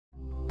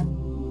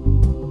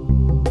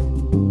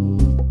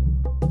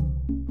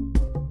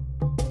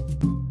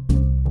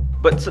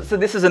But so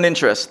this is an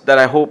interest that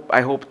I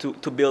hope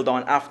to build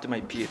on after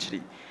my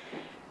PhD.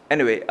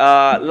 Anyway,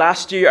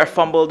 last year I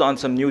fumbled on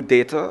some new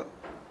data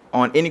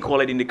on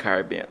inequality in the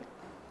Caribbean.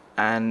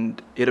 And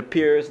it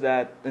appears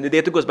that, and the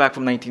data goes back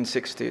from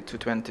 1960 to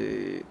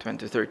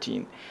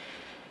 2013.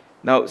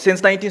 Now,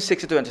 since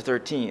 1960 to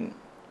 2013,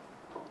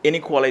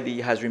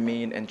 inequality has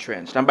remained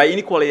entrenched. And by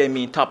inequality, I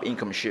mean top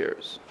income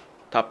shares.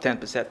 Top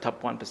 10%,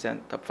 top 1%,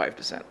 top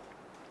 5%.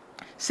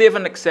 Save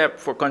and except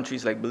for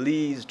countries like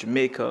Belize,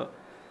 Jamaica,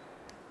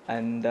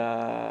 and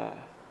I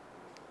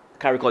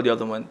can't recall the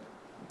other one.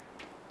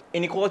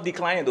 Inequality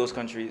declined in those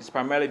countries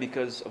primarily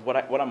because of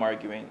what I'm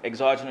arguing,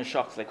 exogenous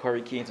shocks like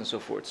hurricanes and so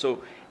forth.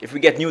 So if we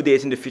get new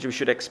data in the future, we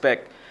should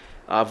expect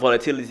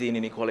volatility in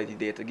inequality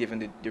data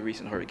given the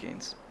recent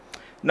hurricanes.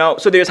 Now,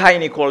 so there's high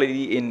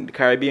inequality in the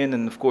Caribbean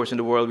and of course in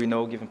the world we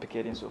know given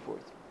Piketty and so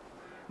forth.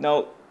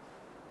 Now,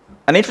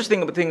 an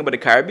interesting thing about the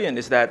Caribbean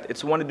is that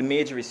it's one of the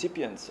major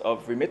recipients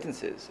of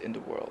remittances in the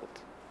world.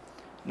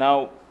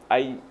 Now,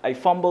 I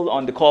fumbled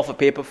on the call for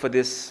paper for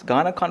this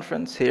Ghana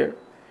conference here,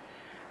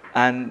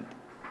 and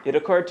it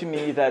occurred to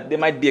me that there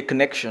might be a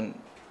connection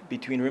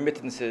between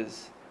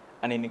remittances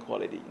and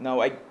inequality. Now,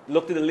 I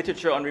looked at the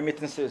literature on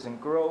remittances and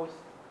growth,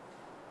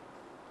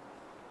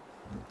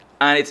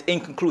 and it's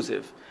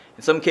inconclusive.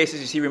 In some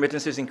cases, you see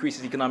remittances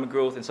increases economic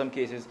growth. In some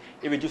cases,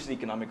 it reduces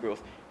economic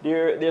growth.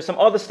 There are some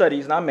other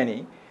studies, not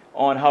many,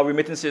 on how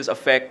remittances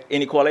affect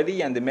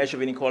inequality, and the measure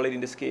of inequality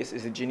in this case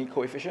is the Gini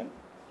coefficient,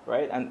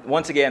 right? And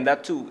once again,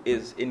 that too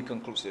is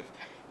inconclusive.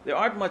 There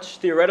aren't much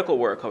theoretical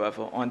work,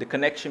 however, on the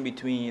connection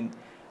between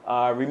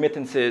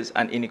remittances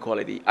and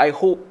inequality. I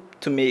hope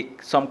to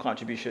make some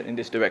contribution in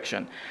this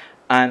direction,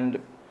 and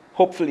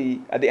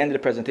hopefully at the end of the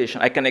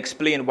presentation I can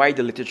explain why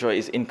the literature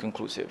is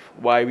inconclusive,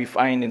 why we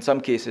find in some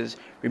cases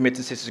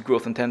remittances is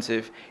growth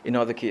intensive, in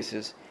other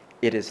cases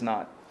it is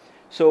not.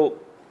 So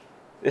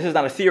this is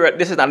not a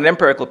this is not an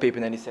empirical paper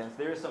in any sense.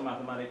 There is some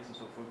mathematics and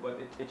so forth, but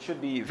it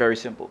should be very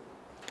simple.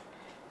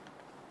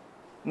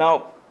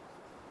 Now,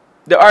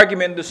 the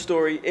argument, the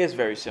story is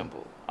very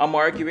simple. I'm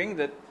arguing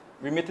that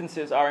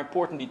remittances are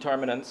important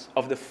determinants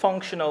of the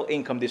functional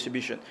income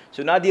distribution.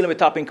 So we're not dealing with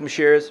top income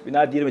shares, we're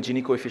not dealing with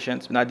Gini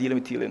coefficients, we're not dealing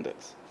with Thiel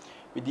index.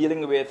 We're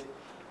dealing with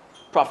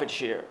profit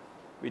share,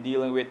 we're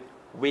dealing with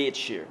wage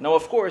share. Now,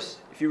 of course,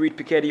 if you read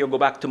Piketty or go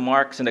back to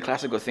Marx and the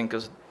classical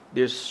thinkers,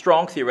 there's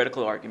strong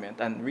theoretical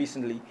argument and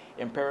recently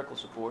empirical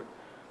support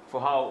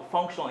for how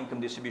functional income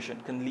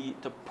distribution can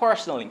lead to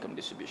personal income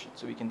distribution.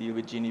 So we can deal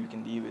with Gini, we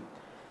can deal with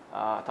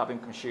top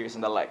income shares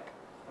and the like.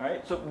 All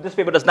right? So this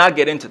paper does not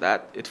get into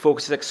that. It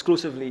focuses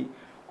exclusively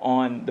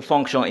on the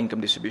functional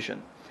income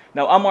distribution.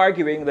 Now, I'm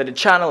arguing that the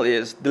channel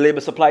is the labor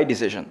supply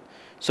decision.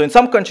 So in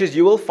some countries,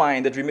 you will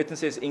find that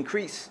remittances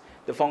increase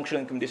the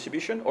functional income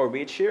distribution or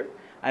wage share,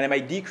 and it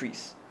might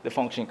decrease the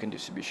functional income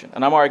distribution.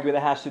 And I'm arguing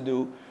that has to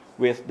do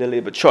with the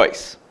labor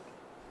choice.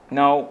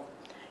 Now,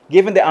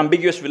 given the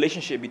ambiguous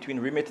relationship between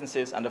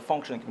remittances and the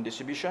functional income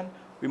distribution,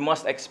 we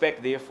must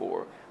expect,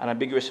 therefore, an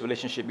ambiguous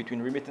relationship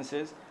between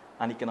remittances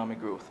and economic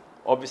growth.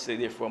 Obviously,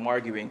 therefore, I'm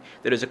arguing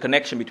that there's a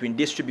connection between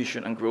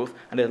distribution and growth,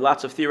 and there's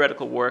lots of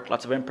theoretical work,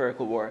 lots of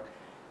empirical work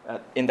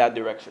in that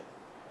direction.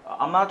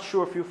 I'm not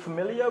sure if you're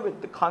familiar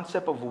with the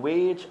concept of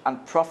wage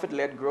and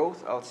profit-led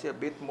growth. I'll say a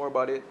bit more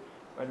about it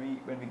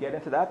when we get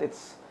into that.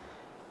 It's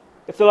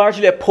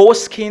largely a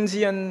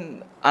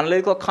post-Keynesian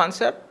analytical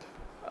concept.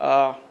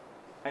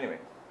 Anyway,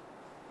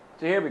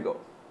 so here we go.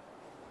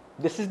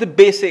 This is the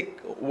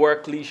basic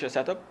work-leisure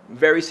setup.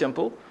 Very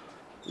simple.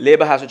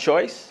 Labor has a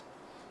choice.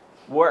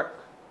 Work.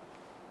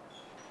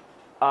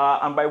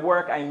 And by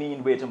work, I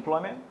mean wage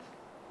employment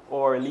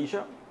or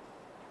leisure.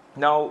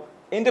 Now,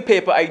 in the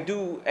paper, I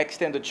do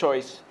extend the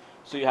choice.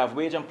 So you have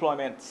wage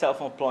employment,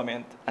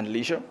 self-employment, and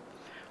leisure.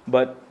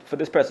 But for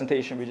this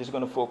presentation, we're just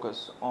going to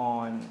focus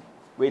on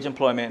wage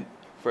employment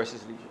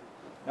versus leisure.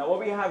 Now, what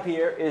we have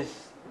here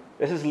is,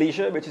 this is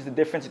leisure, which is the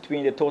difference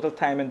between the total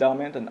time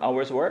endowment and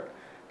hours worked.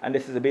 And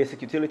this is the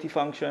basic utility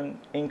function,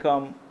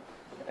 income,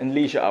 and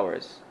leisure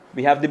hours.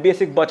 We have the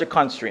basic budget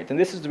constraint, and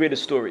this is where the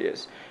story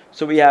is.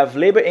 So we have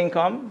labor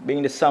income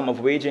being the sum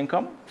of wage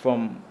income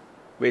from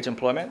wage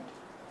employment,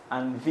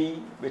 and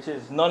V, which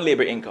is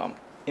non-labor income.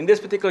 In this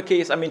particular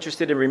case, I'm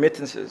interested in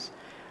remittances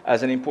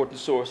as an important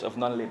source of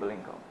non-labor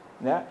income.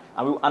 Yeah?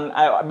 And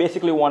I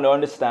basically want to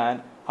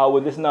understand how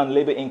will this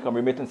non-labor income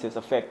remittances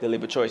affect the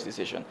labor choice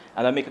decision,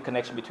 and I make a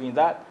connection between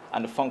that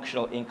and the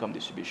functional income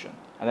distribution.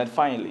 And then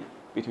finally,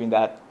 between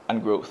that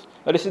and growth.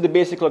 Now, this is the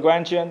basic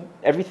Lagrangian.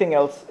 Everything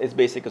else is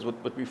basic as what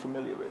we're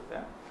familiar with.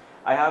 Yeah?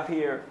 I have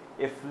here,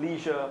 if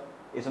leisure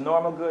is a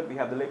normal good, we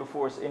have the labor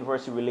force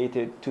inversely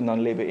related to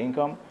non-labor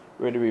income,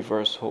 where the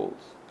reverse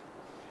holds.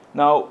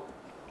 Now,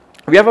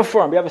 we have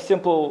a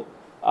simple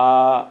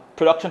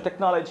production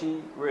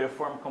technology where the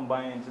firm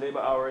combines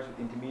labor hours with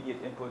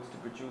intermediate inputs to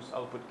produce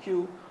output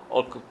Q.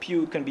 Output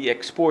Q can be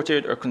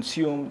exported or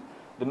consumed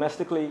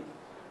domestically.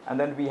 And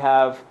then we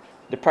have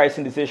the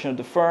pricing decision of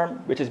the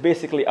firm, which is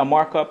basically a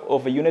markup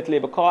of a unit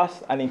labor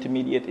cost and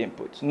intermediate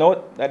inputs.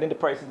 Note that in the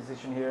pricing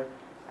decision here,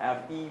 I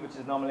have E, which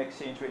is nominal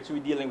exchange rate. So we're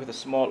dealing with a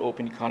small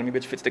open economy,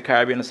 which fits the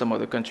Caribbean and some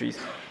other countries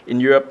in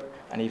Europe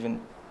and even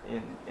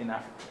in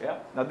Africa. Yeah?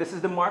 Now this is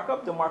the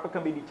markup. The markup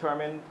can be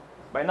determined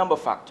by a number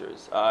of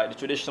factors. The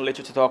traditional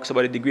literature talks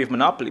about a degree of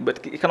monopoly,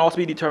 but it can also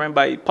be determined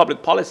by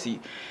public policy.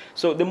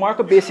 So the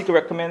markup basically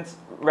represents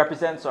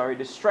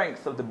the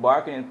strength of the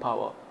bargaining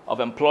power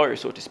of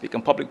employers, so to speak.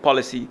 And public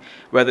policy,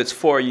 whether it's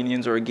for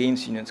unions or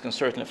against unions, can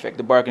certainly affect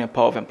the bargaining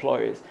power of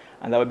employers,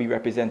 and that would be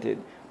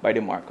represented by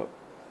the markup.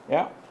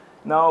 Yeah?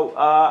 Now,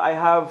 I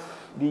have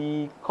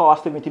the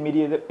cost of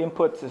intermediate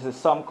inputs. This is the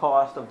sum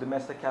cost of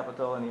domestic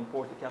capital and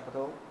imported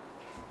capital.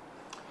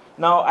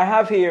 Now, I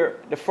have here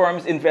the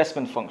firm's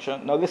investment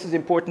function. Now, this is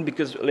important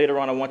because later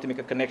on I want to make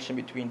a connection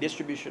between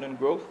distribution and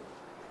growth.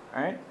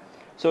 All right?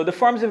 So the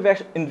firm's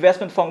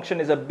investment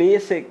function is a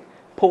basic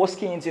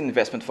post-Keynesian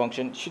investment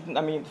function.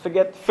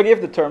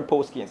 Forgive the term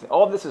post-Keynesian.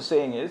 All this is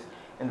saying is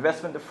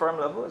investment at the firm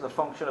level is a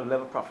function of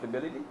level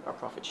profitability or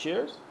profit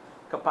shares,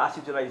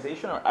 capacity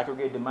utilization or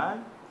aggregate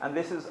demand, and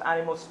this is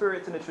animal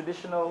spirits in the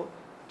traditional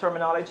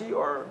terminology,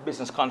 or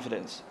business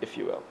confidence, if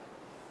you will.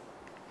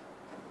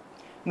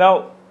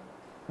 Now,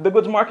 the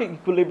goods market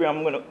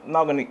equilibrium, I'm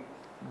now going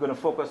to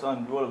focus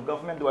on the role of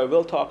government, though I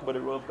will talk about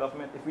the role of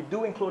government. If we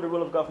do include the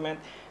role of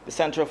government, the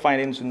central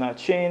findings do not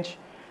change.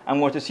 I'm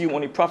going to assume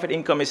only profit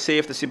income is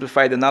saved to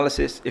simplify the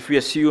analysis. If we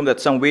assume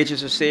that some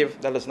wages are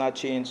saved, that does not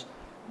change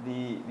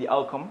the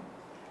outcome.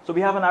 So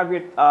we have an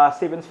aggregate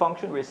savings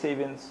function where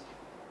savings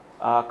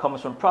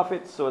comes from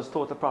profits. So as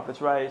total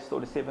profits rise,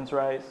 total savings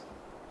rise.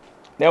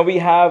 Then we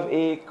have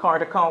a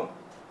current account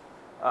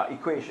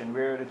equation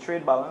where the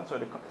trade balance,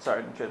 the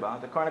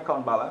current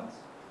account balance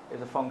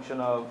is a function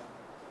of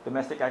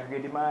domestic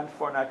aggregate demand,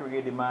 foreign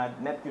aggregate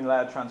demand, net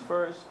unilateral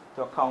transfers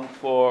to account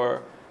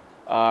for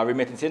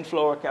remittance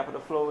inflow or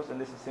capital flows,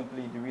 and this is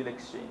simply the real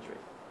exchange rate.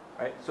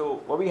 Right?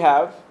 So what we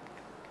have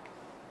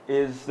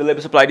is the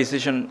labor supply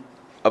decision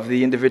of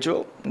the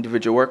individual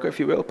worker, if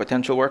you will,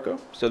 potential worker.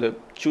 So they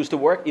choose to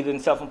work either in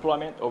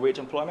self-employment or wage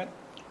employment,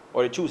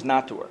 or they choose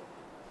not to work.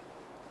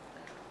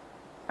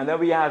 And then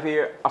we have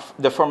here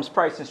the firm's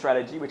pricing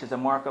strategy, which is a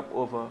markup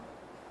over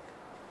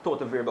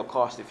total variable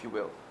cost, if you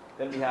will.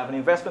 Then we have an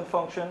investment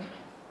function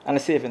and a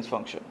savings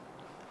function.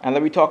 And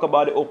then we talk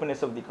about the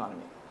openness of the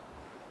economy.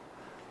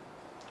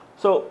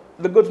 So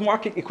the goods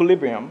market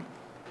equilibrium,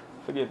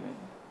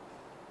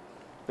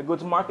 the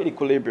goods market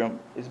equilibrium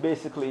is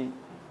basically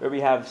where we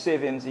have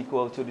savings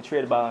equal to the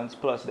trade balance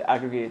plus the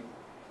aggregate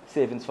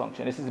savings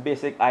function. This is the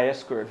basic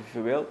IS curve, if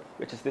you will,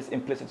 which is this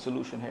implicit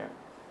solution here.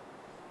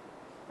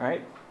 All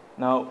right?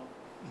 Now,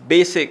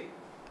 basic,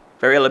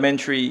 very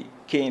elementary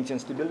Keynesian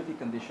stability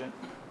condition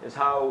is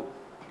how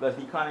does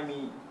the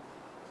economy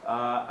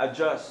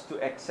adjust to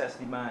excess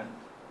demand.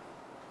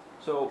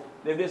 So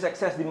if there's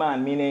excess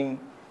demand, meaning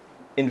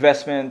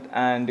investment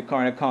and the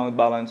current account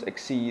balance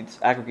exceeds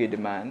aggregate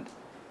demand,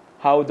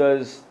 how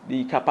does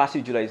the capacity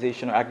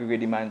utilization or aggregate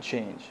demand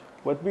change?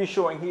 What we're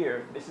showing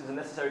here, this is a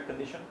necessary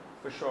condition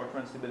for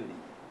short-run stability.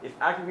 If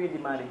aggregate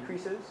demand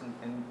increases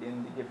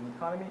in the given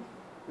economy,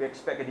 we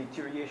expect a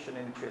deterioration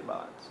in the trade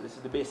balance. So this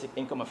is the basic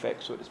income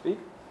effect, so to speak.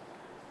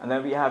 And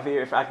then we have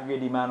here, if aggregate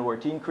demand were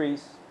to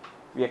increase,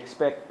 we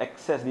expect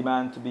excess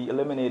demand to be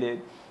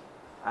eliminated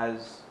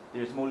as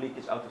there's more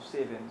leakage out of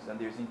savings and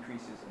there's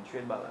increases in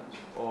trade balance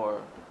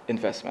or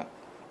investment.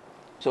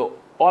 So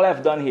all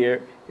I've done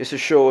here is to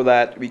show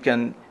that we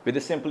can, with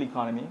a simple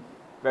economy,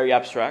 very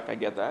abstract, I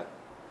get that,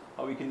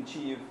 how we can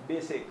achieve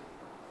basic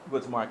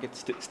goods market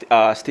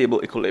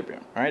stable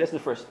equilibrium. All right, that's the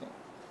first thing.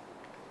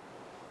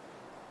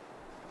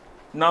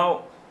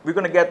 Now, we're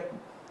going to get,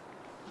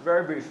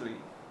 very briefly,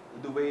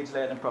 the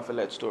wage-led and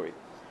profit-led story.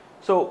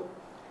 So,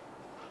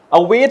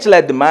 a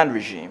wage-led demand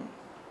regime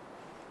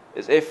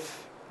is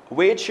if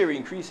wage share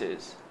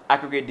increases,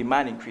 aggregate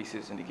demand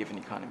increases in the given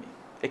economy.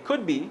 It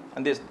could be,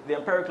 and the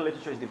empirical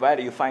literature is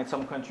divided, you find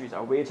some countries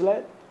are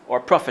wage-led or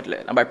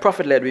profit-led. And by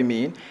profit-led, we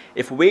mean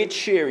if wage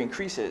share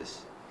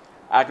increases,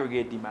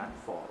 aggregate demand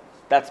falls.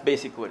 That's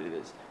basically what it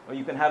is. Or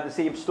you can have the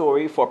same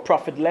story for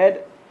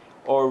profit-led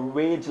or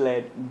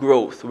wage-led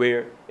growth,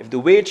 where if the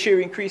wage share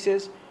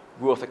increases,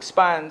 growth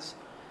expands,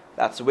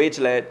 that's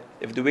wage-led.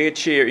 If the wage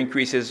share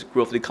increases,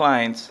 growth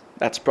declines,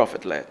 that's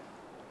profit-led.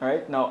 All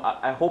right? Now,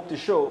 I hope to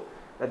show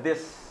that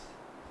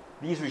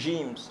these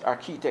regimes are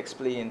key to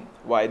explain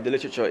why the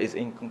literature is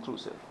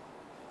inconclusive.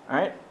 All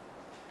right?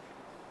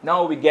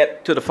 Now we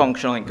get to the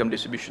functional income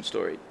distribution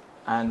story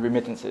and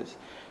remittances.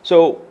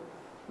 So,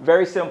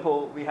 very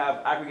simple, we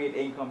have aggregate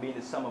income being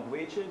the sum of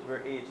wages,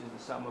 where H is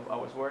the sum of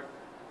hours worked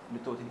in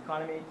the total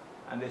economy,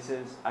 and this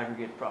is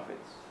aggregate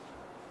profits.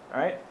 All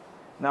right?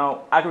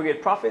 Now,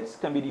 aggregate profits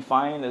can be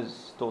defined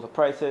as total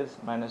prices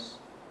minus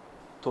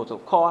total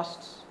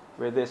costs,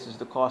 where this is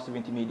the cost of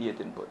intermediate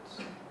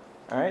inputs.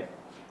 All right?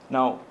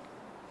 Now,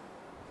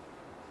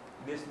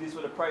 this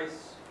was the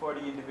price for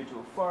the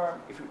individual firm.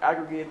 If we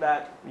aggregate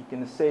that, we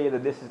can say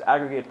that this is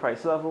aggregate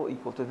price level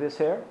equal to this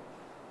here.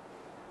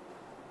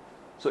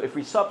 So if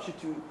we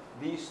substitute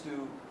these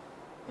two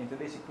into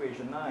this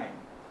equation 9,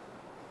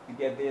 we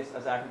get this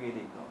as aggregate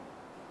income.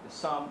 the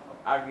sum of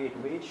aggregate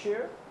wage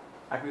share,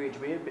 aggregate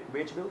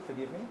wage bill,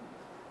 forgive me,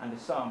 and the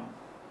sum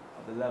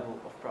of the level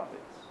of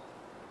profits.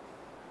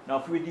 Now,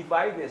 if we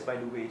divide this by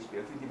the wage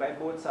bill, if we divide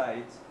both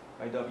sides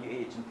by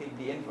WH and take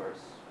the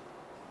inverse,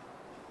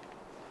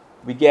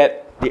 we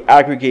get the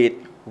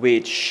aggregate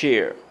wage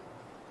share.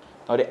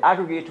 Now, the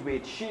aggregate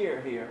wage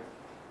share here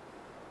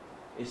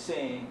is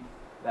saying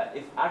that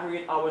if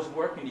aggregate hours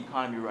worked in the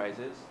economy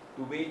rises,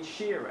 the wage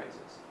share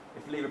rises.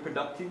 If labor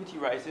productivity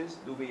rises,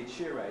 the wage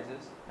share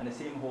rises, and the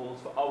same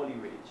holds for hourly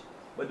wage.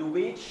 But the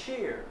wage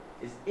share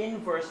is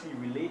inversely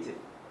related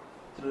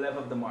to the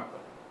level of the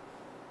markup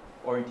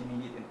or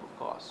intermediate input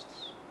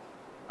costs.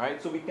 All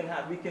right, so we can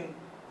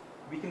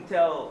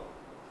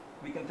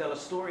tell a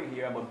story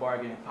here about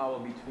bargaining power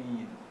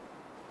between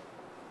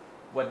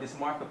what this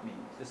markup means.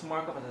 This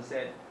markup, as I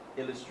said,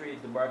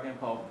 illustrates the bargaining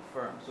power of the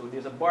firm. So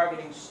there's a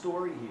bargaining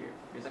story here.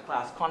 There's a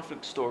class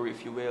conflict story,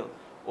 if you will,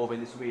 over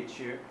this wage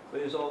share.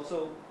 But there's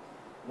also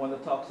one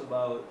that talks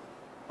about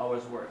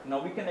hours worked.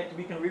 Now we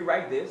can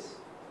rewrite this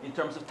in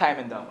terms of time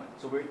endowment.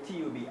 So where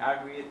T will be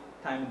aggregate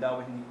time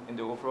endowment in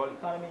the overall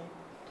economy,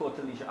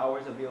 total leisure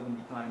hours available in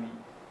the economy.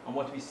 And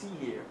what we see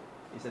here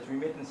is that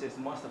remittances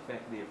must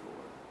affect, therefore.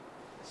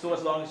 So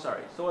as long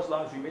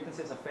as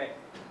remittances affect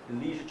the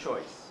leisure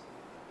choice,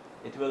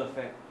 it will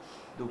affect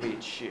the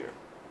wage share.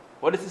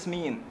 What does this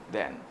mean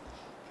then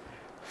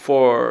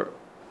for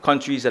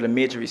countries that are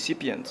major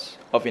recipients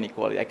of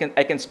inequality?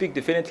 I can speak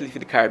definitively for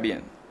the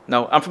Caribbean.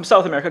 Now, I'm from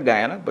South America,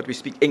 Guyana, but we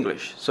speak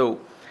English. So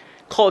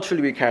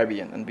culturally, we're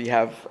Caribbean, and we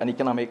have an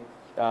economic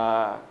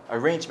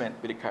arrangement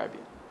with the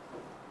Caribbean.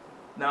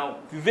 Now,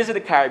 if you visit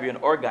the Caribbean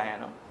or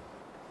Guyana,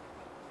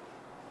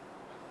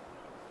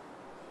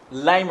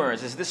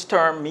 limers, is this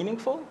term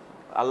meaningful?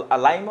 A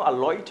limer, a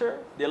loiter?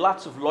 There are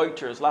lots of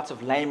loiters, lots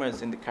of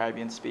limers in the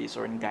Caribbean space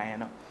or in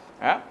Guyana.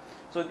 Yeah?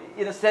 So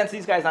in a sense,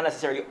 these guys are not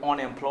necessarily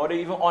unemployed. They're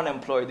even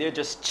unemployed. They're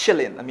just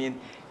chilling. I mean,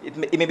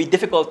 it may be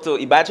difficult to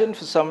imagine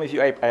for some of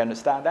you. I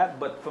understand that.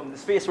 But from the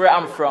space where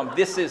I'm from,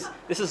 this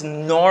is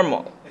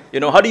normal. You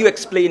know, how do you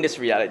explain this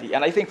reality?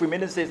 And I think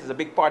remittances is a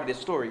big part of this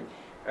story.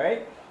 All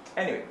right?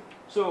 Anyway,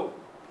 so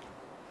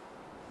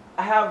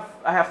I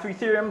have three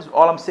theorems.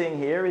 All I'm saying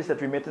here is that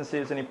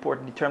remittances is an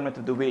important determinant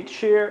of the wage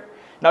share.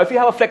 Now, if you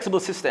have a flexible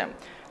system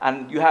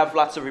and you have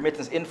lots of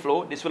remittance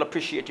inflow, this will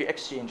appreciate your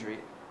exchange rate.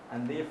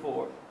 And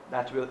therefore,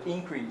 that will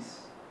increase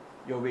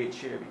your wage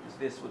share because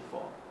this would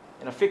fall.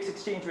 In a fixed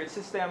exchange rate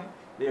system,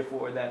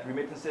 therefore, that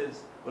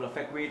remittances will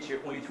affect wage share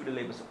only through the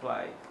labor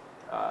supply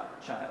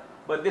channel.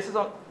 But this is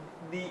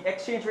the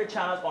exchange rate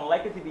channel is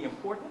unlikely to be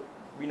important.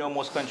 We know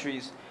most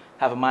countries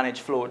have a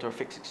managed float or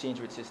fixed exchange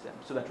rate system,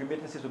 so that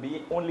remittances will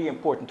be only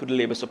important to the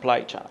labor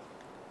supply channel.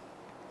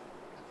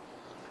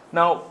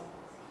 Now,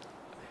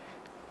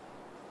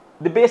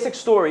 the basic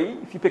story,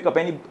 if you pick up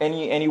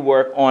any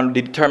work on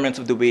the determinants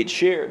of the wage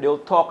share, they'll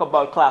talk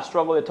about class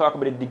struggle, they'll talk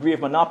about the degree of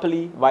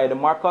monopoly via the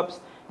markups,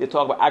 they'll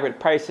talk about aggregate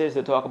prices,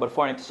 they'll talk about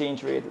foreign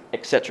exchange rate,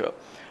 etc.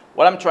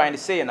 What I'm trying to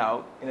say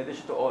now, in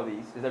addition to all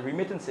these, is that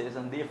remittances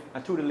and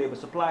through the labor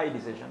supply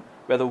decision,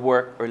 whether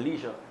work or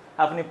leisure,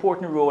 have an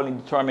important role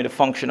in determining the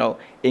functional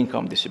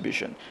income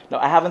distribution. Now,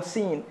 I haven't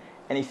seen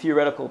any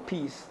theoretical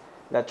piece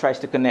that tries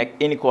to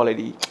connect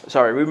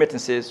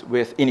remittances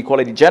with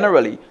inequality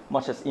generally,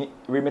 much as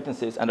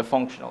remittances and the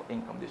functional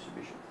income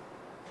distribution.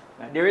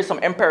 Now, there is some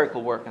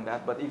empirical work in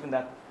that, but even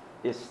that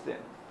is thin.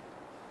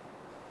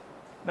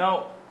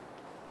 Now,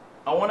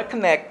 I want to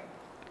connect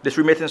this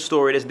remittance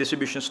story, this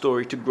distribution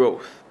story, to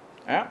growth.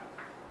 Yeah?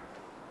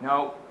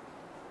 Now,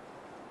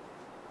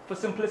 for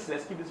simplicity,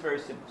 let's keep this very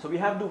simple. So we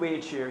have the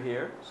wage share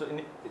here. So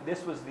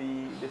this is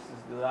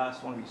the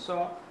last one we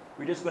saw.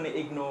 We're just going to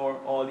ignore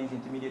all these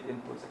intermediate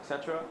inputs,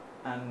 etc.,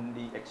 and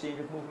the exchange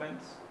rate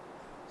movements.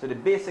 So the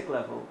basic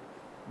level,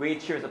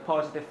 wage share is a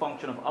positive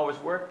function of hours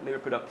worked, labor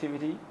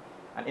productivity,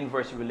 and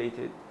inversely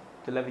related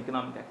to level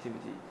economic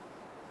activity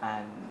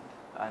and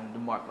the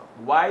markup.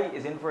 Why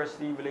is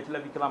inversely related to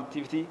level economic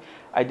activity?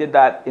 I did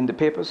that in the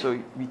paper, so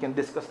we can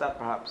discuss that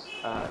perhaps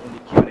in the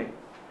Q&A.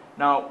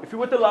 Now, if we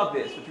were to log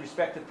this with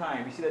respect to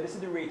time, we see that this is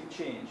the rate of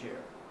change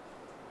here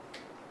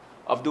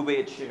of the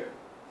wage share.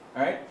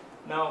 All right?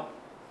 Now,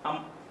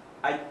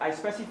 I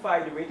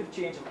specify the rate of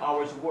change of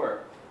hours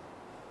worked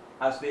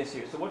as this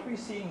here. So what we're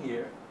seeing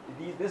here,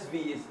 this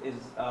V is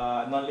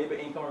non-labor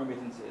income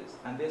remittances,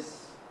 and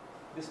this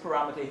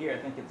parameter here, I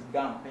think it's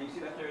gamma. Can you see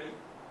that clearly?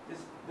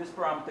 This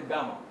parameter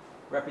gamma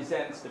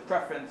represents the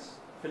preference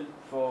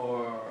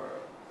for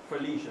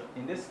leisure.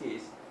 In this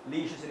case,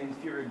 leisure is an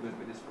inferior good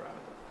with this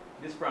parameter.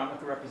 This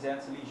parameter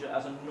represents leisure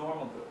as a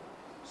normal good,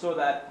 so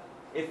that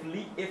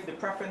if the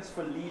preference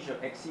for leisure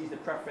exceeds the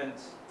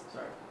preference,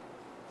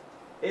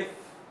 if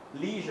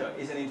leisure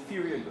is an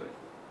inferior good,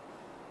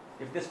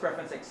 if this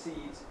preference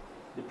exceeds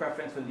the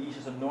preference for leisure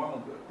as a normal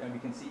good, then we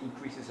can see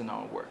increases in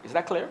our work. Is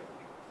that clear?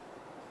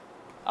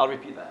 I'll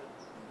repeat that.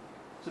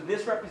 So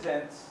this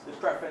represents the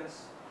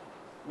preference,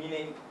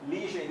 meaning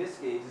leisure in this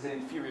case is an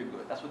inferior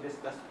good. That's what this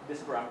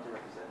parameter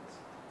represents.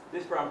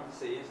 This parameter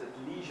says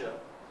that leisure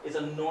is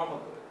a normal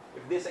good.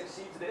 If this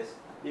exceeds this,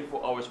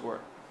 therefore hours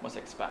work must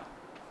expand.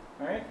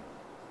 All right?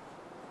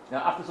 Now,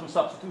 after some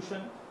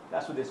substitution,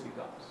 that's what this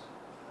becomes.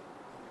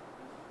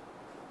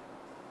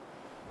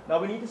 Now,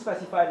 we need to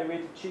specify the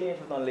rate of change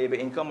of non-labor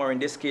income, or in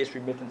this case,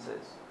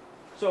 remittances.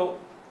 So,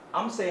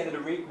 I'm saying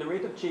that the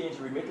rate of change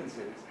in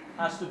remittances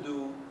has to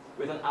do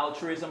with an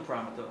altruism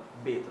parameter,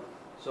 beta.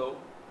 So,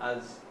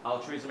 as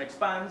altruism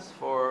expands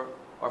for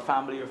our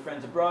family or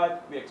friends abroad,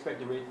 we expect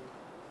the rate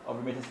of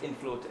remittance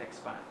inflow to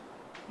expand.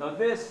 Now,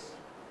 this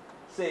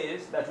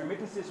says that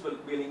remittances will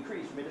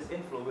increase, remittance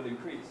inflow will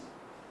increase,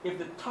 if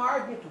the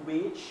target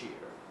wage share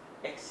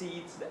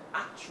exceeds the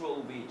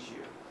actual wage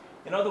share.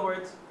 In other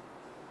words,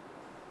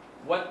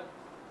 what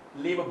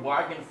labor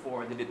bargained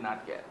for, they did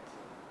not get.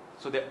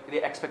 So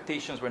the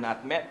expectations were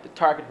not met, the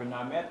target were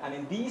not met, and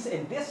in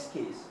this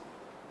case,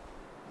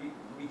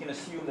 we can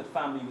assume that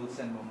family will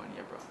send more money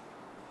abroad.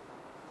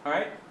 All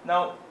right?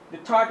 Now, the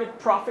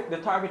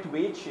target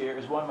wage share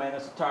is 1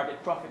 minus the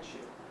target profit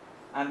share.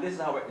 And this is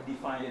how we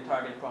define the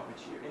target profit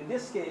share. In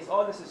this case,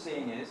 all this is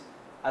saying is,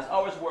 as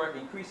hours work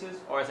increases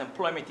or as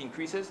employment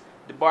increases,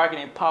 the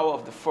bargaining power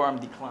of the firm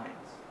declines.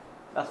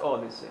 That's all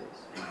this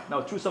says.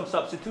 Now, through some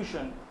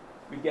substitution,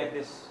 we get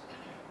this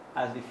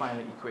as the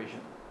final equation.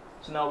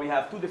 So now we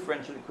have two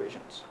differential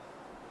equations.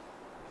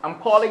 I'm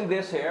calling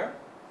this here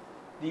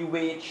the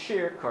wage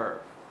share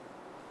curve.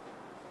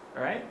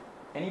 All right?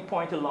 Any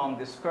point along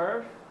this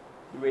curve,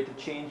 the rate of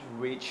change of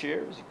wage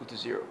share is equal to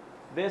 0.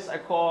 This I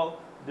call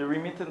the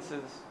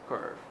remittances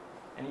curve.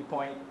 Any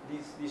point,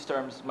 these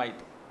terms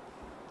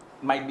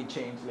might be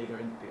changed later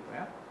in the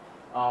paper.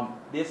 Yeah?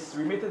 This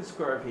remittance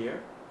curve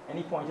here,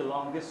 any point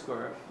along this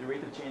curve, the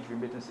rate of change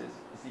remittances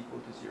is equal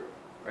to 0.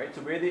 Right?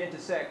 So where they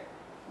intersect,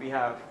 we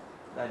have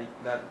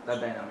that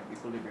dynamic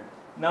equilibrium.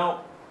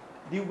 Now,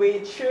 the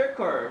wage share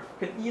curve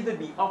can either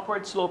be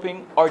upward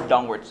sloping or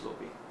downward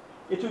sloping.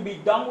 It will be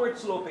downward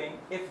sloping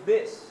if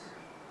this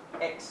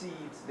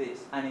exceeds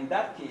this, and in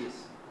that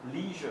case,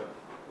 leisure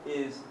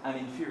is an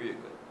inferior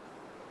good.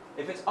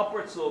 If it's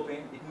upward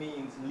sloping, it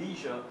means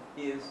leisure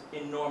is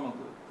a normal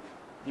good.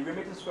 The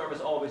remittance curve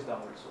is always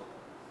downward sloping.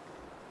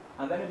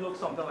 And then it looks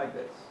something like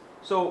this.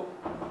 So,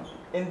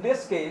 in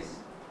this case,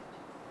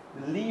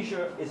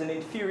 leisure is an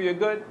inferior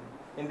good.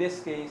 In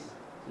this case,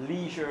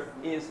 leisure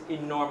is a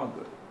normal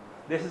good.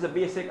 This is a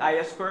basic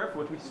IS curve,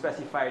 which we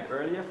specified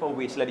earlier for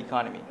wage-led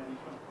economy.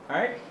 All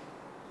right?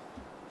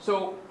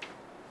 So,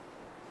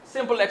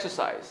 simple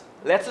exercise.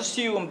 Let's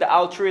assume the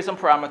altruism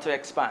parameter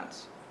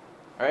expands,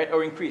 all right,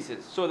 or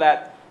increases, so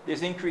that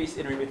there's increase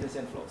in remittance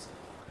inflows.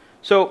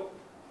 So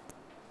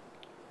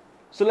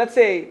let's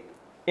say,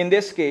 in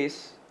this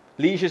case,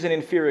 leisure is an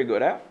inferior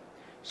good,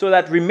 so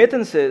that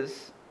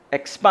remittances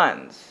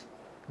expands.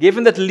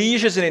 Given that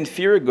leisure is an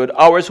inferior good,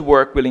 hours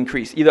work will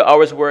increase, either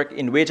hours work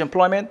in wage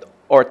employment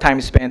or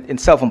time spent in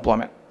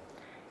self-employment.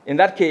 In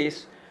that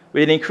case,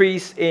 with an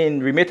increase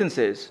in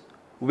remittances,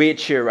 wage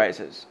share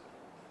rises.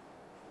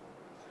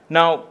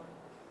 Now,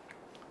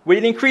 with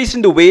an increase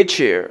in the wage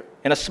share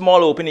in a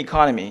small open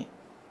economy,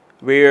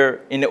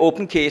 where in the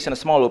open case in a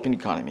small open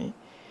economy,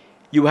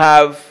 you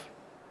have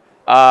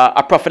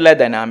a profit-led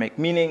dynamic,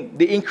 meaning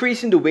the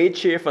increase in the wage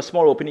share for a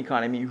small open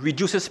economy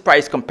reduces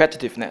price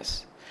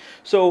competitiveness.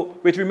 So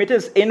with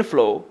remittance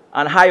inflow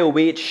and higher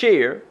wage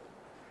share,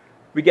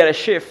 we get a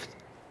shift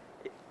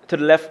to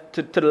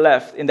the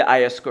left in the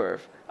IS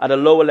curve at a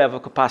lower level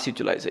of capacity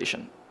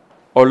utilization,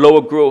 or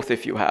lower growth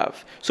if you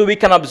have. So we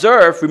can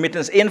observe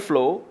remittance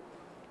inflow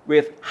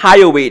with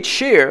higher wage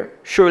share,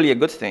 surely a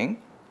good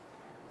thing,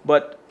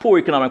 but poor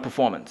economic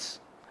performance.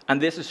 And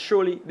this is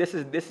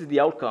the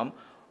outcome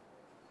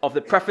of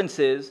the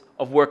preferences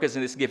of workers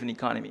in this given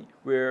economy,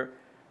 where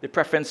the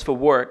preference for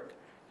work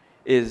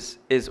is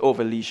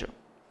over leisure.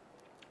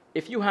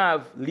 If you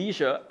have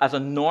leisure as a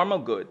normal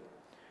good,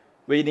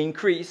 with an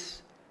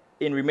increase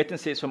in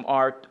remittances from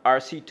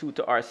RC2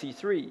 to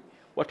RC3,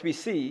 what we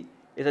see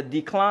is a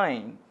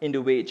decline in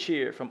the wage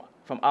share from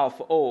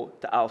alpha O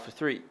to alpha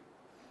 3.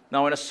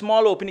 Now, in a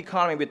small open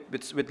economy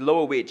with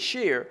lower wage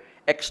share,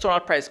 external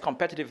price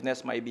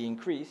competitiveness might be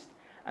increased,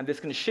 and this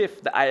can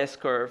shift the IS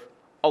curve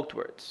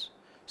outwards.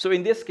 So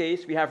in this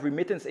case, we have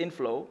remittance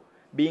inflow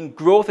being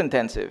growth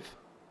intensive,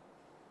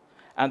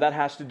 and that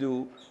has to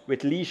do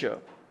with leisure.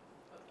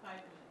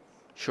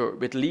 Sure,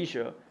 with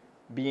leisure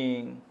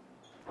being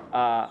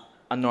a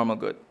normal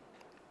good.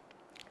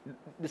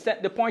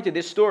 The point of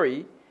this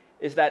story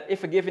is that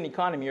if a given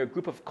economy or a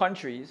group of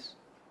countries,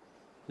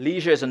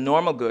 leisure is a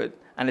normal good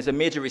and is a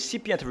major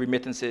recipient of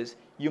remittances,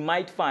 you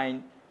might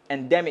find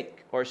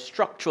endemic or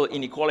structural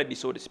inequality,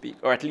 so to speak,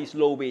 or at least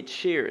low wage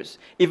shares,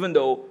 even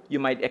though you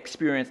might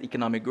experience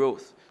economic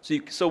growth.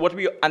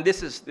 And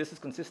this is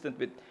consistent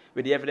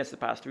with the evidence of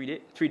the past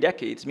three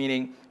decades,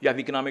 meaning you have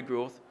economic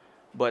growth,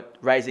 but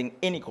rising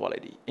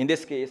inequality. In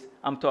this case,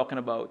 I'm talking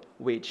about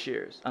wage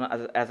shares.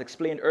 And as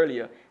explained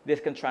earlier,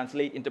 this can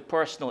translate into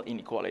personal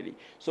inequality.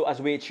 So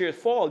as wage shares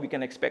fall, we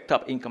can expect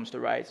top incomes to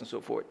rise and so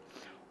forth.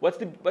 What's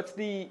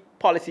the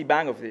policy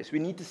bang of this? We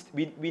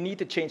need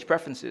to change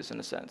preferences in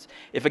a sense.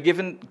 If a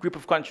given group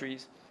of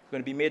countries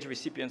going to be major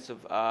recipients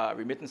of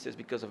remittances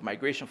because of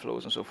migration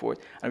flows and so forth,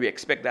 and we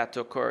expect that to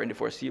occur in the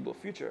foreseeable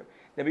future,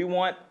 then we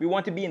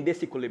want to be in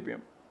this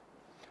equilibrium,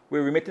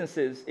 where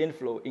remittances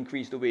inflow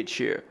increase the wage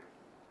share.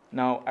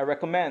 Now, I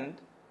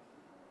recommend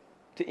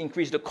to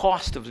increase the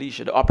cost of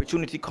leisure. The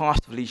opportunity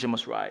cost of leisure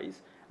must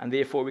rise, and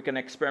therefore we can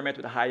experiment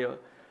with higher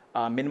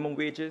minimum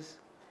wages.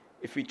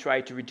 If we try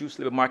to reduce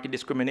labor market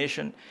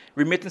discrimination,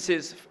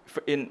 remittances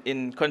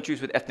in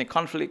countries with ethnic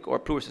conflict or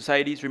poor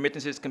societies,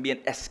 remittances can be an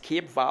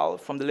escape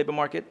valve from the labor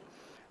market.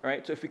 All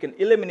right? So if we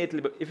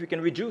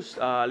can reduce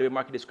labor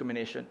market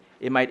discrimination,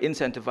 it might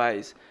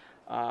incentivize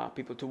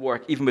people to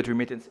work even with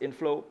remittance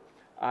inflow.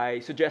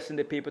 I suggest in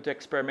the paper to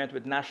experiment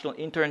with national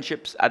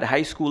internships at the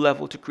high school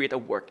level to create a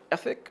work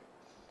ethic.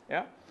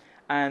 Yeah?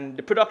 And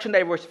the production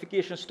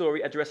diversification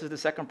story addresses the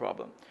second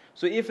problem.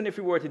 So even if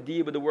we were to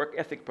deal with the work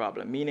ethic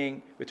problem,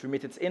 meaning with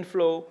remittance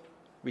inflow,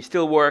 we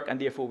still work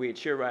and therefore wage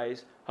share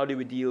rise, how do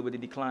we deal with the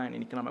decline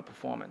in economic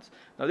performance?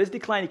 Now this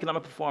decline in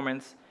economic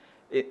performance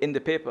in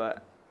the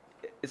paper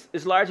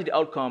is largely the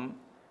outcome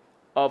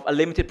of a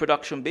limited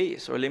production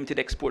base or a limited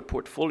export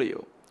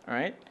portfolio, all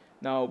right?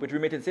 Now with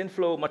remittance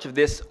inflow, much of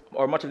this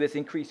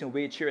increase in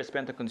wage share is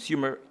spent on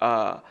consumer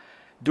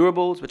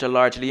durables, which are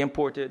largely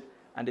imported,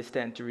 and this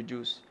tend to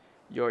reduce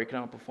your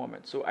economic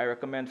performance. So I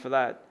recommend for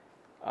that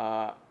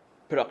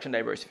production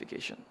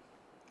diversification.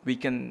 We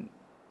can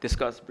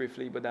discuss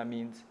briefly what that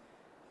means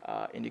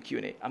in the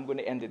Q&A. I'm going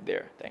to end it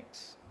there.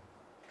 Thanks.